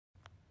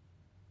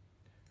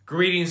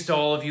Greetings to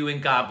all of you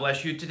and God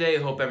bless you today.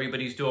 I hope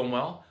everybody's doing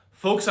well.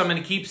 Folks, I'm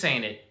going to keep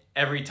saying it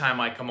every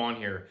time I come on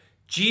here.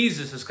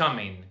 Jesus is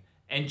coming,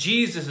 and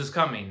Jesus is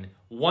coming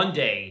one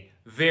day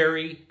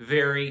very,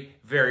 very,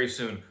 very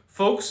soon.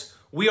 Folks,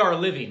 we are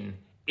living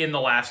in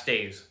the last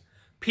days.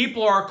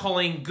 People are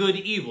calling good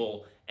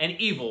evil and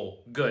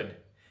evil good.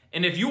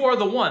 And if you are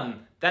the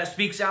one that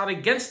speaks out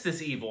against this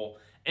evil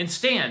and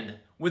stand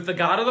with the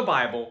God of the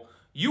Bible,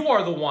 you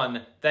are the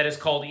one that is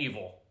called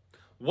evil.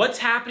 What's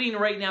happening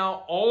right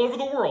now all over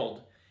the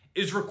world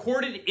is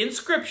recorded in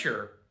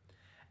Scripture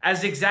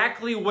as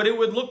exactly what it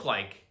would look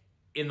like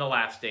in the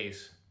last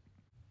days.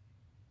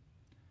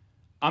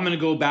 I'm going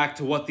to go back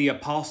to what the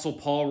Apostle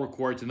Paul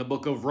records in the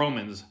book of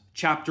Romans,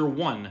 chapter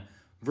 1,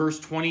 verse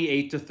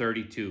 28 to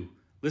 32.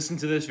 Listen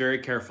to this very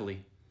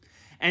carefully.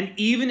 And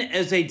even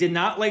as they did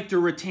not like to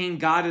retain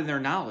God in their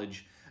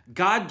knowledge,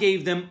 God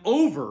gave them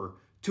over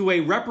to a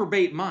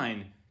reprobate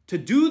mind to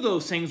do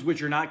those things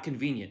which are not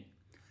convenient,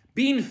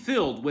 being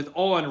filled with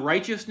all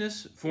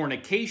unrighteousness,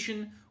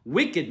 fornication,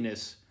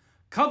 wickedness,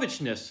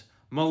 covetousness,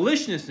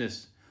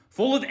 maliciousness,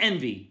 full of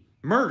envy,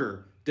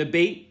 murder,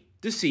 debate,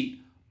 deceit,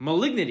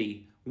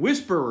 malignity,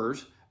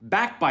 whisperers,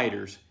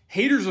 backbiters,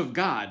 haters of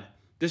God,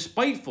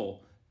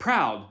 despiteful,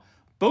 proud,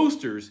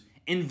 boasters,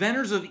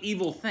 inventors of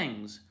evil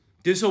things,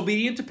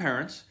 disobedient to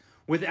parents,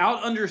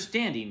 without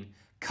understanding,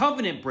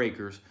 covenant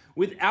breakers,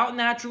 without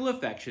natural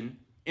affection,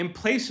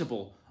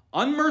 implacable,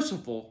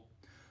 unmerciful,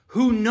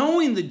 who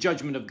knowing the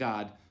judgment of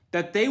God,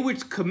 that they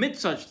which commit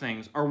such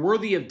things are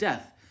worthy of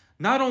death,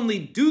 not only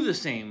do the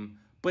same,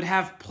 but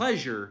have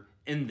pleasure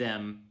in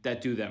them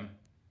that do them.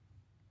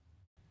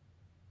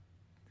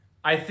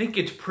 I think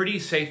it's pretty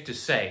safe to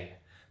say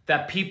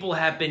that people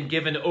have been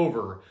given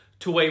over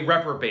to a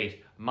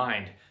reprobate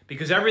mind,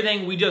 because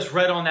everything we just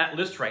read on that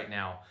list right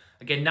now,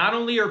 again, not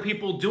only are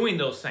people doing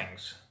those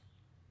things,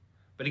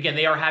 but again,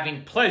 they are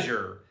having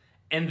pleasure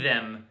in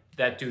them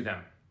that do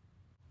them.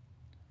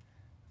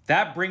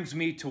 That brings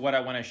me to what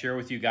I want to share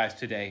with you guys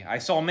today. I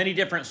saw many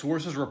different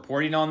sources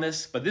reporting on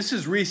this, but this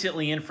is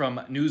recently in from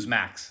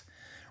Newsmax.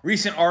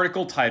 Recent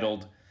article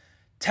titled,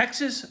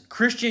 Texas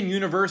Christian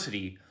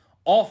University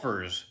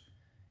offers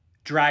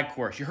drag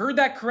course. You heard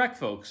that correct,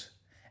 folks.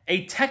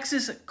 A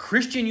Texas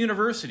Christian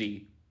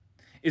University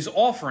is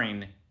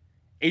offering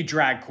a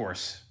drag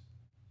course.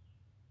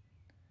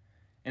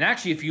 And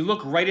actually, if you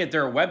look right at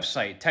their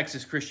website,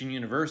 Texas Christian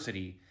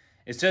University,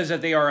 it says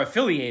that they are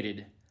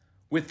affiliated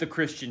with the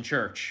Christian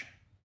church.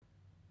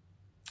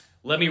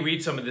 Let me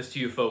read some of this to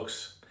you,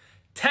 folks.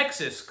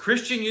 Texas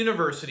Christian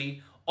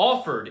University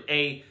offered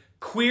a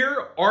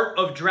queer art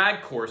of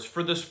drag course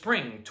for the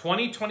spring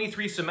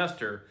 2023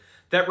 semester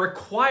that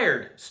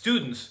required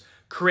students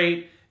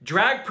create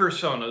drag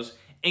personas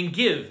and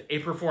give a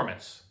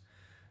performance.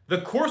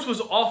 The course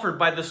was offered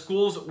by the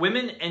school's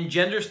Women and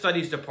Gender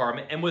Studies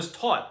Department and was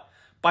taught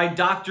by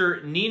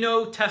Dr.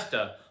 Nino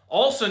Testa,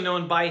 also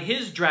known by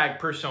his drag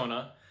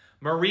persona,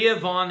 Maria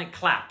Von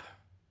Clapp.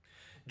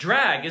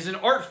 Drag is an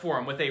art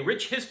form with a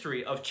rich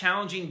history of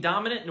challenging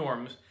dominant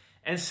norms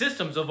and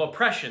systems of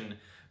oppression,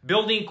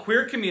 building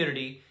queer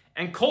community,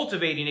 and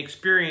cultivating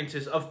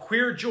experiences of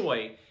queer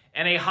joy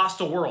in a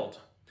hostile world.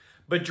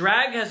 But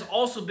drag has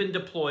also been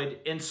deployed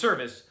in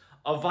service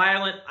of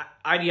violent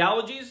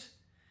ideologies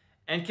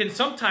and can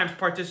sometimes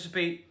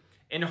participate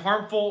in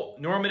harmful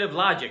normative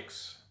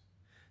logics.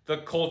 The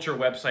Culture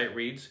website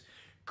reads,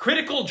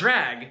 Critical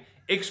Drag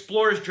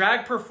explores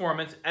drag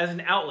performance as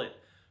an outlet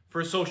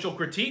for social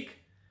critique,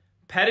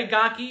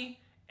 pedagogy,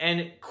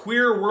 and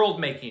queer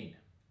world-making.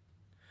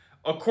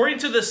 According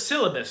to the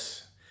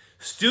syllabus,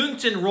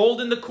 students enrolled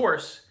in the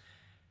course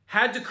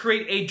had to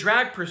create a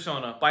drag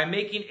persona by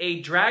making a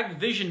drag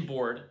vision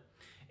board,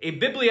 a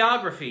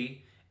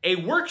bibliography, a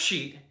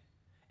worksheet,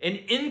 an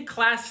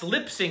in-class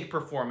lip-sync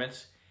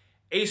performance,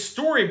 a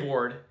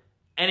storyboard,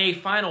 and a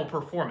final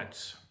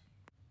performance.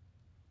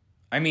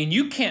 I mean,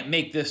 you can't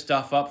make this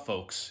stuff up,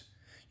 folks.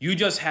 You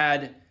just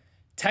had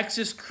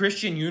Texas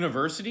Christian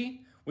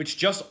University, which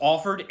just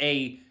offered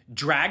a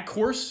drag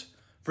course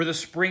for the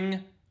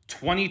spring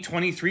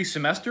 2023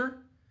 semester.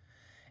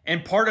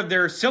 And part of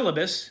their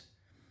syllabus,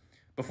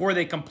 before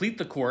they complete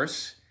the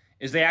course,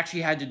 is they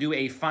actually had to do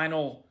a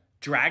final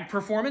drag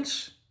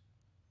performance.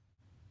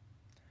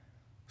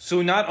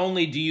 So not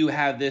only do you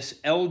have this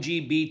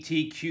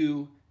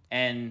LGBTQ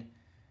and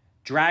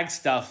drag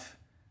stuff,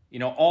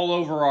 all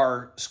over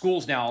our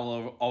schools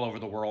now, all over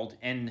the world.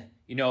 And,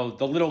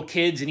 the little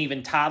kids and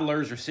even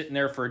toddlers are sitting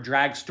there for a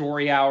drag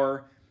story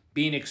hour,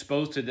 being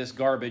exposed to this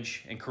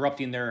garbage and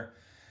corrupting their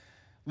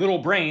little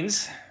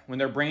brains when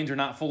their brains are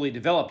not fully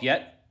developed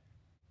yet.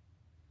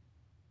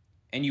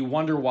 And you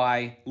wonder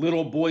why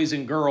little boys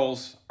and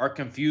girls are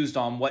confused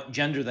on what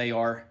gender they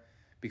are,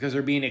 because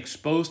they're being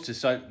exposed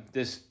to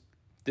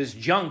this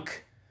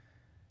junk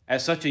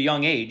at such a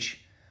young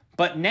age.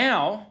 But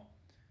now,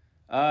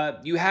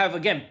 you have,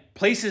 again,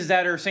 places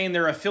that are saying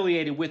they're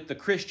affiliated with the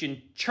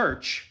Christian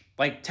church,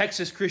 like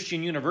Texas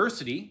Christian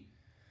University,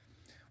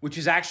 which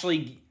is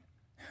actually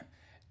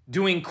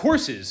doing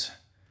courses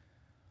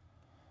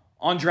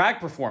on drag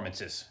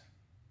performances.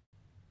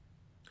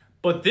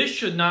 But this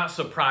should not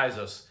surprise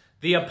us.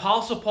 The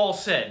Apostle Paul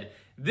said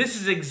this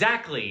is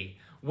exactly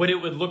what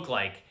it would look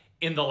like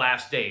in the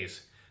last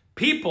days.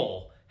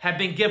 People have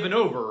been given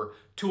over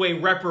to a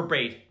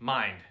reprobate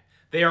mind.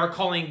 They are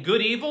calling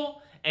good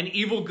evil and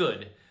evil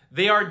good.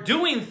 They are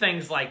doing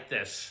things like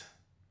this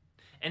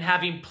and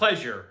having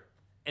pleasure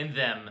in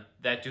them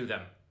that do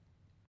them.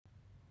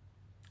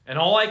 And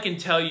all I can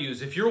tell you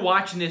is if you're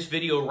watching this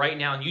video right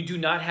now and you do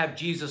not have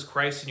Jesus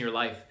Christ in your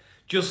life,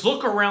 just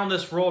look around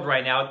this world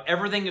right now at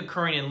everything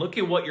occurring and look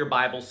at what your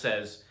Bible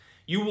says.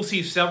 You will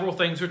see several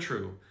things are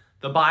true.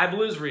 The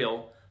Bible is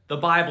real. The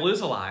Bible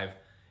is alive.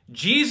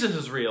 Jesus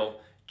is real.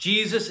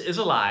 Jesus is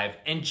alive.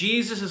 And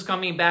Jesus is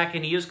coming back,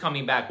 and he is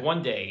coming back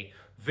one day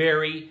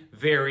very,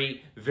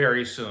 very,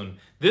 very soon.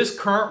 This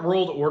current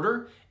world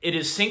order, it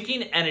is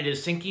sinking, and it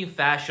is sinking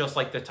fast, just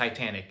like the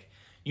Titanic.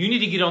 You need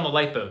to get on the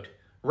lifeboat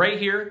right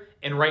here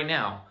and right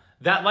now.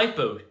 That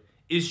lifeboat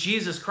is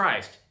Jesus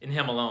Christ and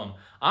him alone.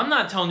 I'm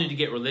not telling you to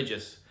get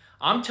religious.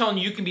 I'm telling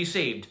you you can be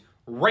saved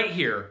right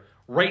here,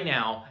 right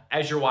now,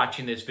 as you're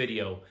watching this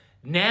video.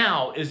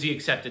 Now is the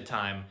accepted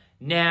time.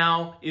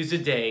 Now is the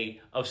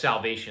day of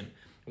salvation.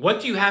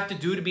 What do you have to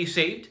do to be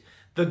saved?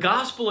 The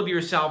gospel of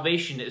your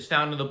salvation is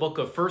found in the book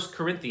of 1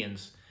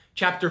 Corinthians,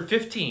 chapter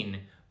 15,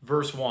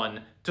 verse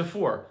 1 to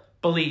 4.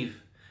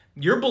 Believe.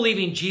 You're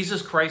believing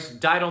Jesus Christ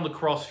died on the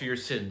cross for your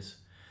sins.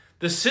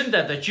 The sin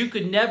debt that you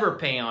could never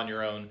pay on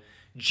your own.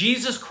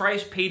 Jesus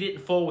Christ paid it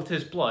in full with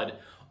his blood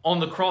on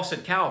the cross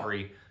at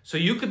Calvary so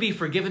you could be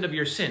forgiven of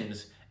your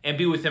sins and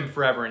be with him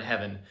forever in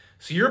heaven.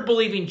 So you're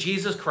believing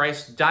Jesus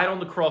Christ died on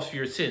the cross for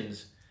your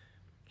sins.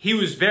 He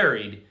was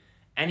buried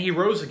and he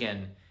rose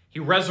again. He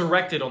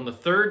resurrected on the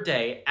third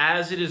day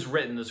as it is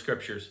written in the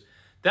scriptures.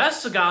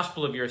 That's the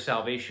gospel of your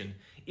salvation.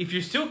 If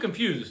you're still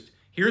confused,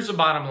 here's the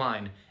bottom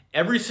line.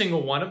 Every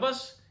single one of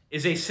us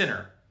is a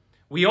sinner.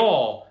 We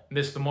all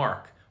miss the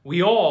mark.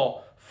 We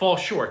all fall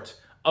short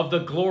of the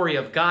glory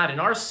of God, and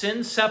our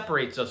sin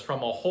separates us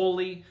from a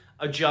holy,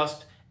 a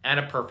just, and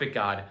a perfect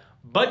God.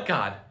 But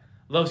God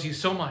loves you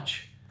so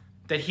much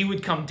that he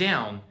would come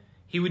down.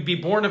 He would be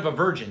born of a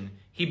virgin.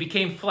 He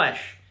became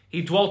flesh.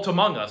 He dwelt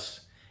among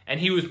us, and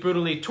he was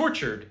brutally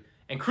tortured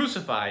and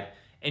crucified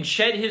and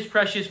shed his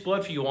precious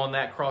blood for you on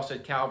that cross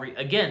at Calvary.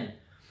 Again,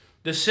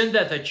 the sin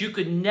debt that you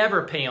could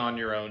never pay on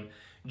your own,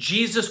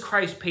 Jesus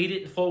Christ paid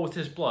it in full with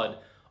his blood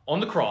on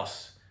the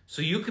cross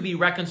so you could be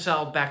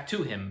reconciled back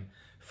to him,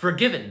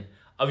 forgiven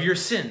of your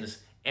sins,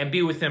 and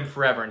be with him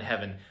forever in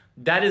heaven.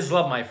 That is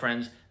love, my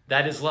friends.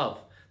 That is love.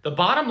 The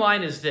bottom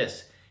line is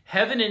this.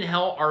 Heaven and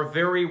hell are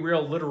very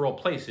real, literal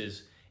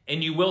places,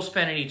 and you will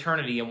spend an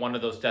eternity in one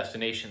of those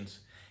destinations.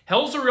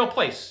 Hell's a real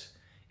place.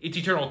 It's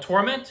eternal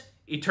torment,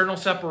 eternal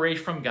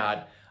separation from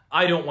God.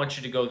 I don't want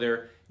you to go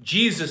there.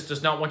 Jesus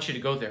does not want you to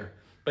go there.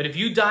 But if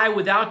you die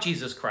without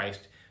Jesus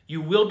Christ, you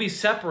will be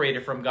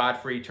separated from God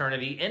for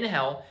eternity in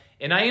hell.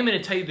 And I am going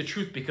to tell you the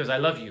truth because I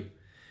love you.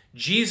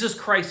 Jesus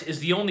Christ is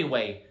the only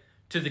way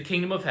to the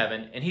kingdom of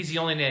heaven, and he's the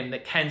only name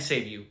that can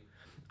save you.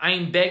 I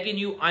am begging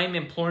you, I am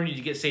imploring you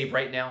to get saved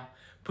right now.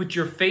 Put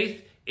your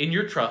faith and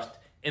your trust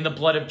in the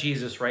blood of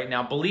Jesus right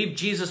now. Believe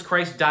Jesus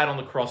Christ died on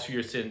the cross for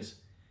your sins.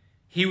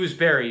 He was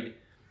buried,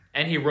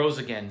 and he rose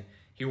again.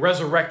 He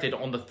resurrected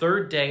on the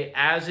third day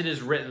as it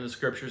is written in the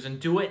scriptures. And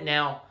do it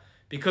now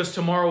because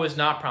tomorrow is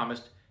not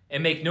promised.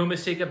 And make no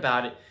mistake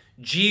about it,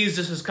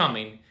 Jesus is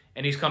coming,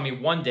 and he's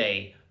coming one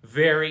day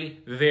very,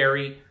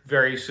 very,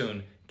 very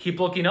soon.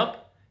 Keep looking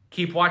up,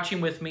 keep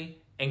watching with me,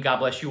 and God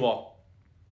bless you all.